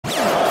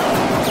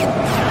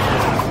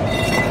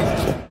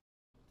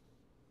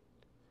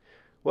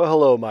Well,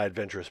 hello, my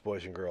adventurous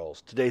boys and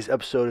girls. Today's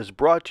episode is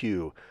brought to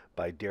you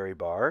by Dairy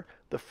Bar,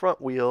 the front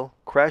wheel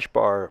crash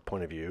bar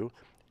point of view,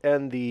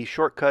 and the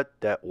shortcut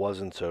that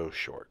wasn't so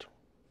short.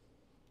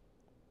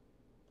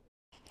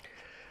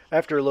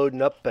 After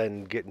loading up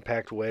and getting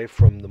packed away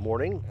from the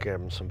morning,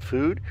 getting some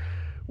food,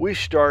 we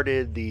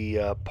started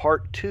the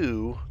part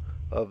two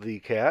of the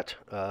cat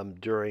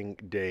during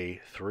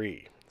day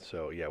three.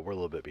 So, yeah, we're a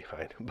little bit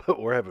behind, but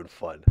we're having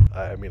fun.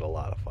 I mean, a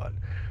lot of fun.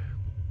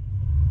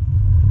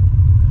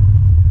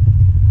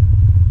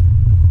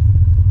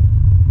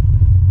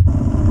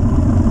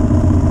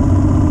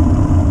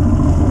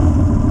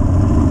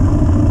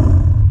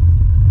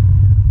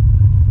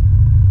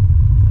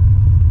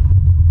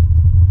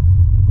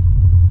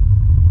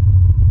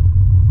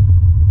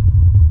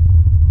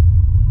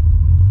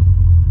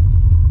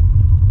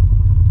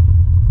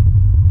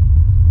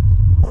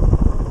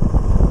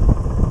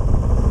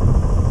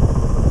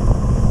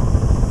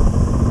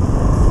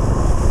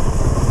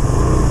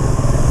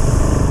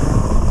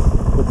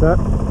 What's that?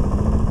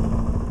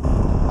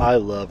 I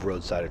love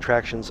roadside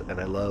attractions and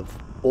I love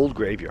old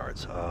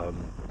graveyards.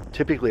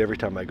 Typically, every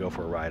time I go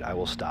for a ride, I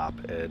will stop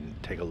and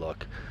take a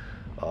look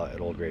at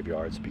old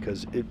graveyards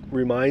because it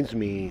reminds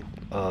me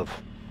of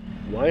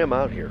why I'm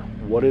out here,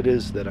 what it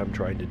is that I'm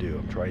trying to do.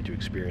 I'm trying to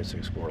experience and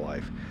explore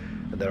life,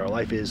 and that our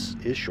life is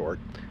short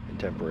and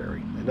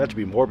temporary. And not to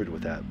be morbid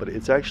with that, but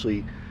it's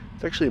actually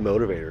a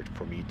motivator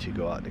for me to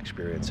go out and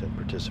experience and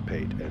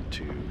participate and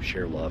to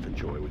share love and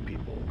joy with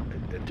people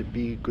and to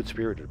be good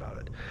spirited about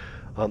it.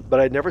 But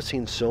I'd never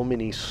seen so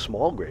many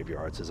small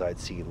graveyards as I'd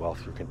seen while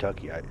through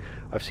Kentucky.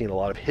 I've seen a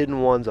lot of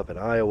hidden ones up in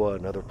Iowa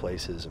and other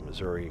places in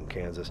Missouri and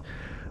Kansas.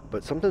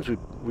 But sometimes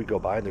we'd go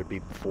by and there'd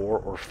be four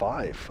or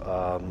five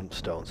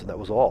stones, and that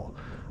was all.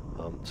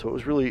 So it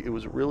was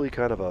really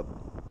kind of a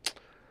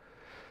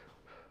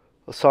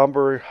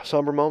somber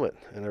moment,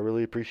 and I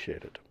really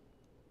appreciate it.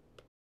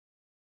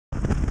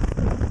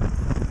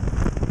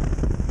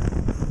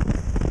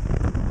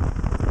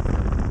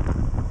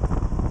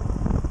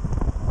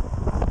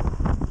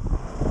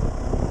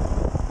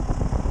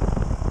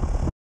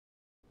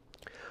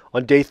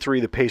 On day three,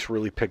 the pace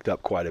really picked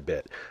up quite a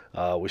bit.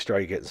 We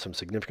started getting some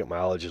significant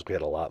mileage as we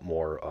had a lot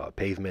more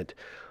pavement,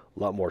 a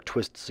lot more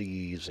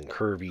twisties and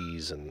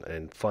curvies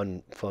and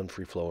fun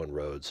free flowing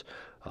roads.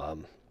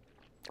 Um,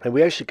 and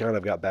we actually kind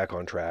of got back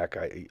on track.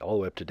 All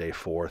the way up to day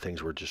four,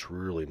 things were just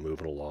really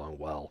moving along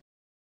well.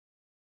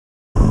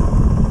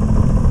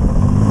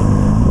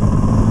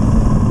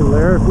 Hey,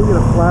 Larry, if we get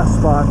a flat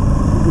spot,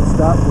 you could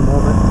stop for a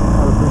moment.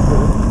 I'd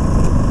appreciate it.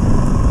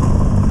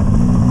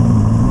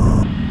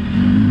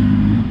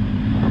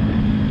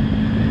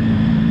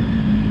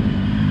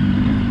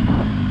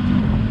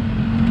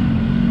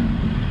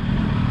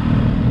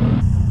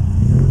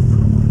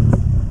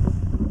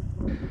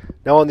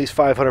 Now, on these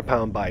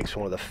 500-pound bikes,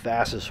 one of the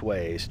fastest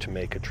ways to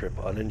make a trip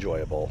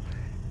unenjoyable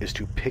is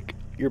to pick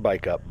your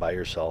bike up by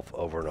yourself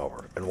over and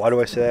over. And why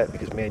do I say that?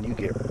 Because, man, you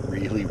get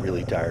really,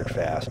 really tired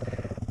fast,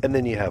 and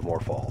then you have more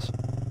falls.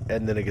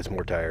 And then it gets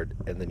more tired,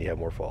 and then you have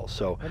more falls.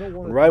 So, I don't want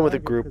when to riding with a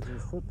drag it group, 'cause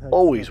there's foot pegs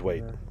always stuck in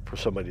wait there. for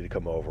somebody to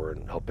come over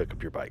and help pick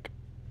up your bike.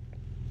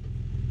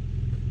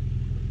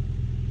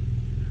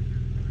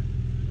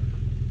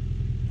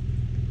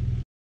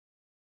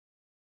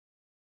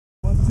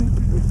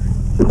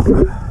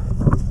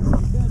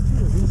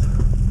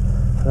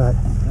 Alright,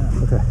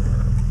 okay.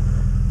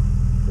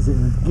 Is it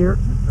in gear?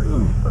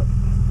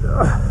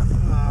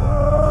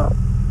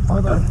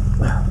 Hold on.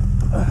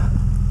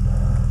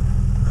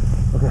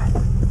 Okay.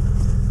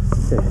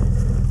 Okay.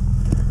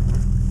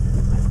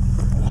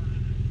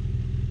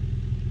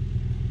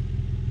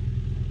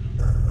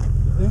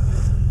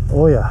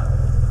 Oh yeah.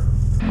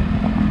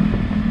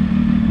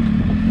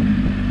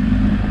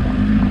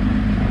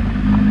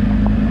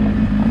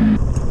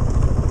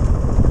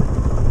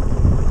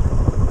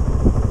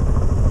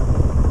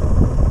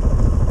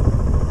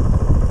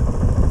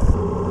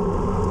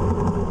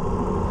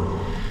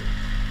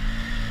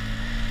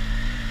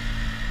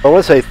 I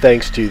want to say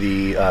thanks to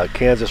the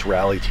Kansas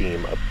Rally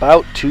team.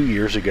 About 2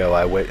 years ago,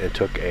 I went and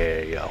took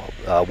a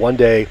one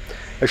day,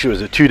 actually it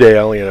was a 2 day,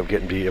 I only ended up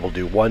getting to be able to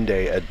do 1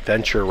 day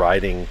adventure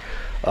riding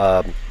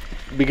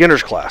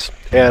beginner's class.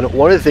 And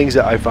one of the things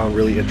that I found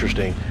really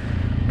interesting,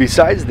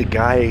 besides the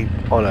guy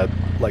on a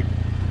like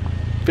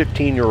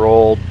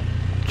 15-year-old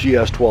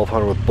GS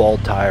 1200 with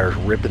bald tires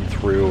ripping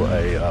through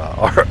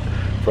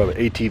from an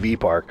ATV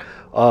park,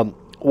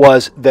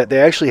 was that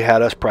they actually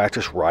had us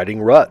practice riding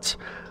ruts.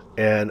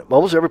 And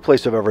almost every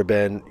place I've ever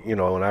been,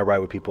 when I ride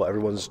with people,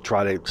 everyone's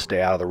trying to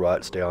stay out of the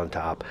rut, stay on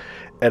top.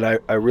 And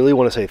I really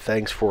want to say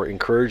thanks for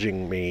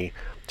encouraging me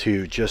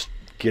to just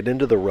get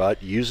into the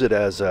rut, use it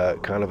as a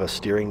kind of a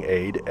steering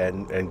aid,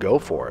 and go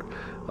for it.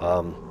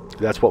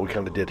 That's what we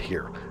kind of did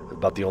here.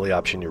 About the only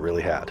option you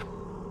really had.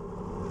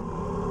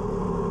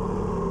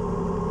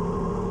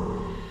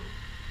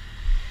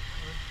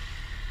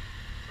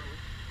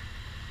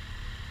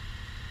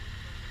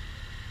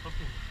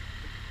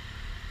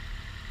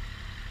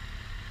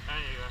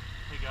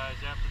 Hey guys,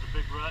 after the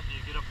big rut, do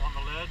you get up on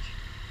the ledge?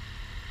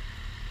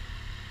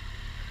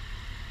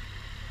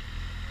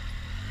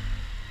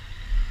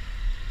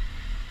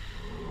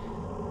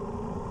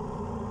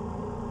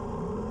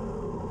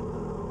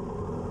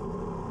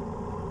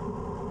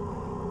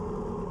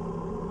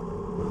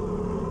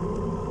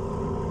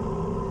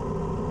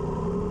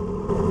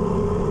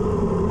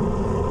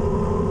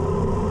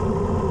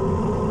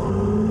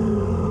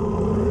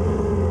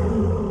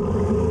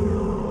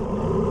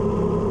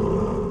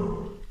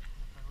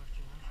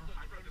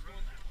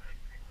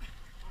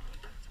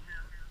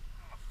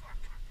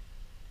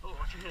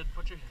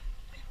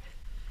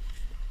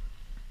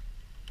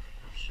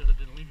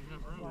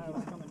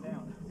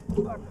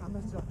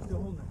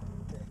 Still holding it.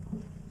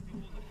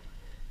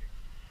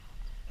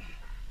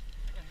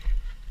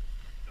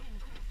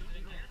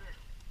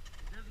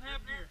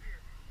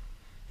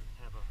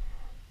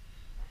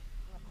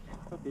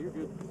 Okay, you're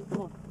good.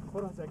 Come on,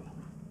 hold on a second.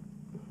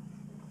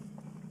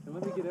 And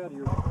let me get out of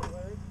here.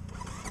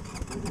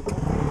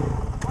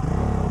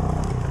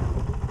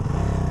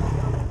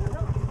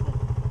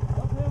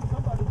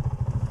 Somebody.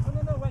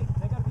 No, wait.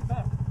 They gotta get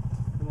back.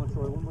 Come on,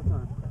 Troy, one more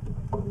time.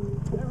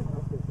 There we go.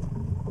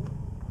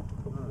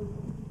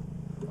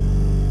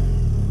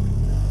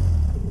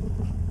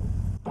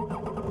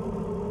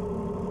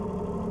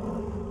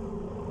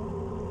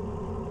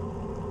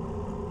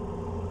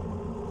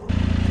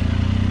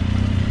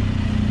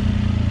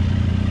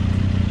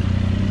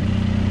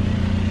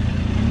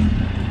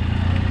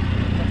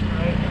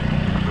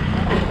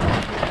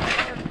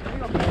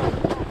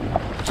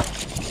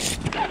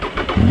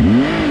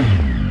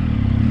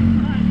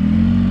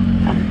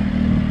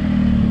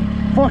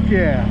 Fuck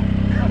yeah!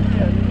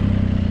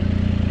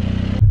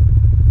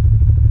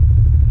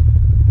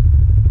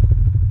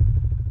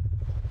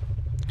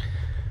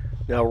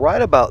 Now,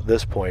 right about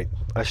this point,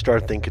 I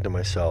started thinking to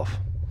myself,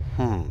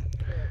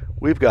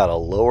 we've got a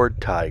lowered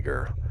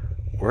Tiger.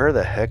 Where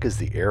the heck is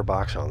the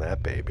airbox on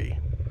that baby?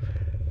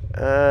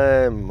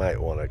 I might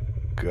want to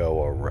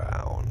go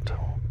around.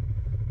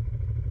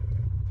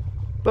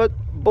 But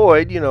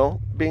Boyd, you know,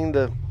 being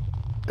the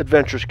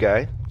adventurous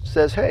guy,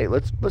 says, "Hey,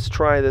 let's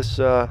try this.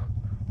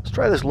 Let's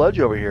try this ledge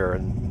over here."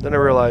 And then I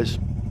realized,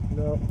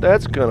 no,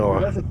 that's gonna.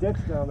 There's a ditch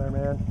down there,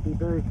 man. Be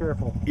very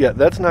careful. Yeah,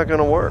 that's not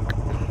gonna work.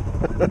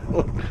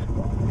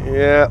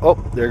 Yeah. Oh,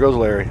 there goes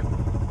Larry.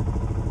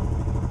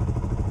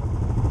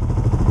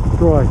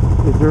 Troy,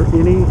 is there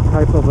any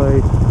type of a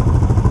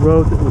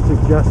road that would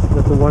suggest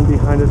that the one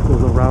behind us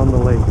goes around the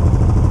lake?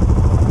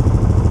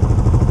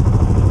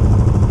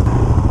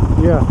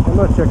 Yeah, I'm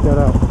gonna check that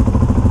out.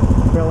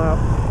 Fell out.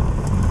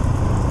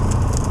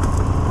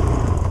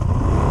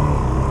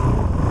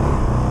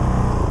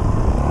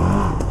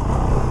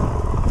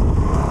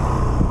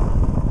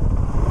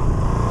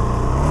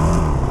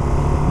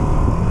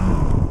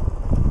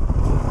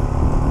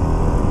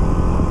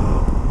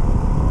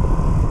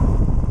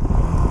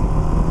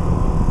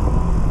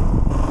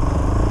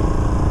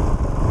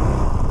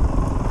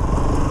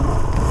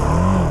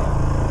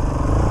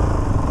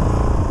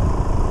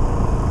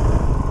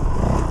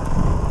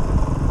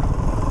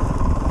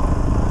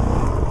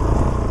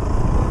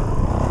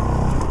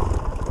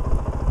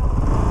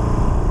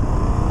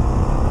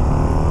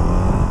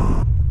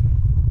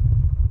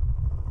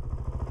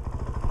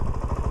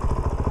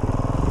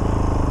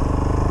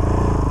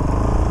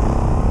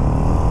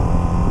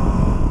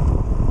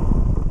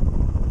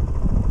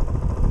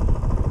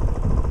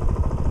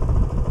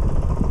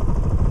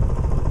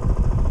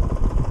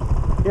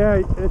 Yeah,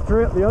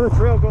 the other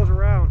trail goes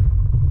around.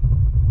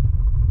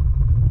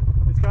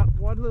 It's got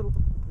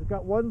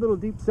one little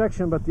deep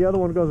section, but the other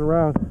one goes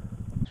around.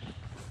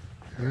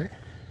 All right.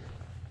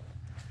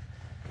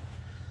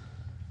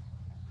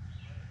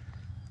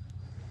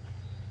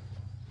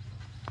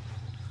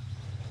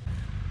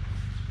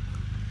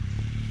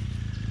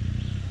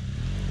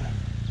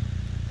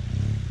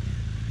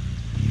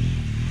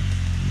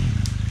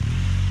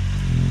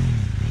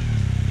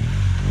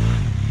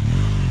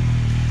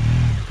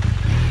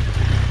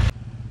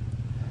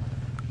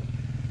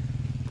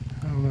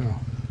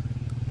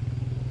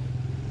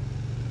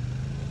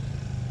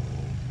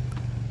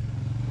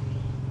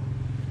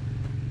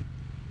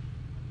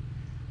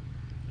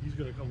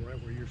 Gonna come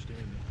right where you're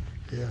standing.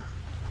 Yeah,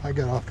 I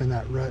got off in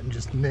that rut and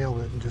just nailed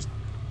it and just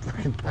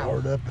fucking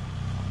powered up.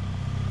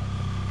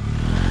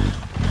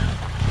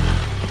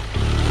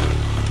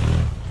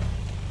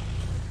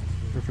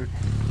 Perfect.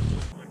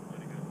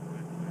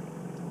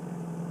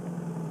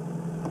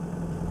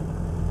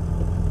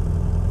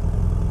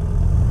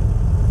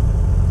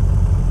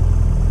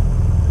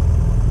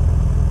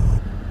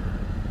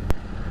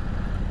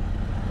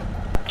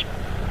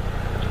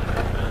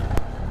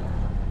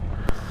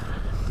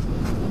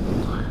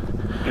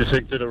 You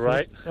think to the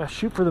right? Yeah,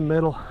 shoot for the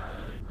middle.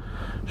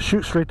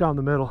 Shoot straight down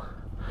the middle.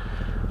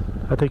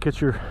 I think it's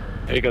your...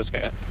 There you go,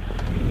 Scott.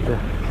 Yeah.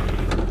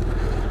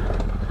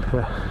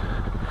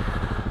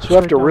 So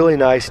after a really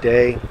nice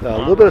day, a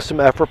little bit of some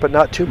effort, but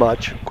not too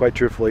much, quite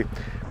truthfully,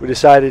 we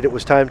decided it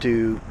was time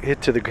to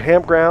hit to the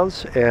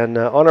campgrounds. And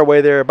on our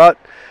way there, about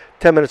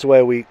 10 minutes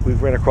away, we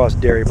ran across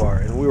Dairy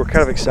Bar. And we were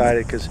kind of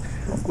excited because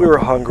we were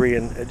hungry,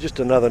 and just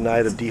another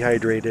night of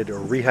dehydrated or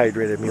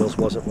rehydrated meals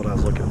wasn't what I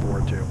was looking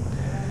forward to.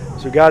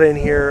 So we got in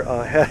here,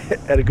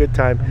 had a good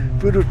time.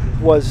 Food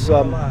was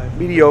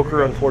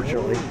mediocre,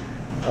 unfortunately.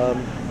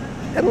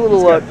 Had a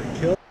little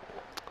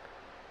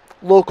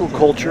local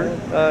culture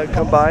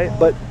come by,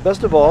 but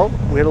best of all,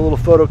 we had a little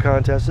photo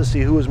contest to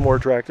see who was more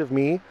attractive,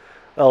 me,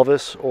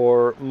 Elvis,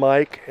 or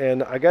Mike,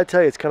 and I gotta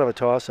tell you, it's kind of a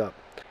toss-up.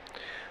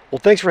 Well,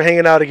 thanks for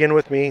hanging out again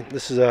with me.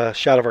 This is a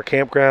shot of our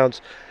campgrounds.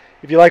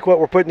 If you like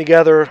what we're putting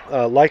together,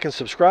 like and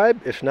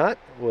subscribe. If not,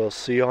 we'll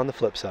see you on the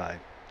flip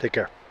side. Take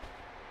care.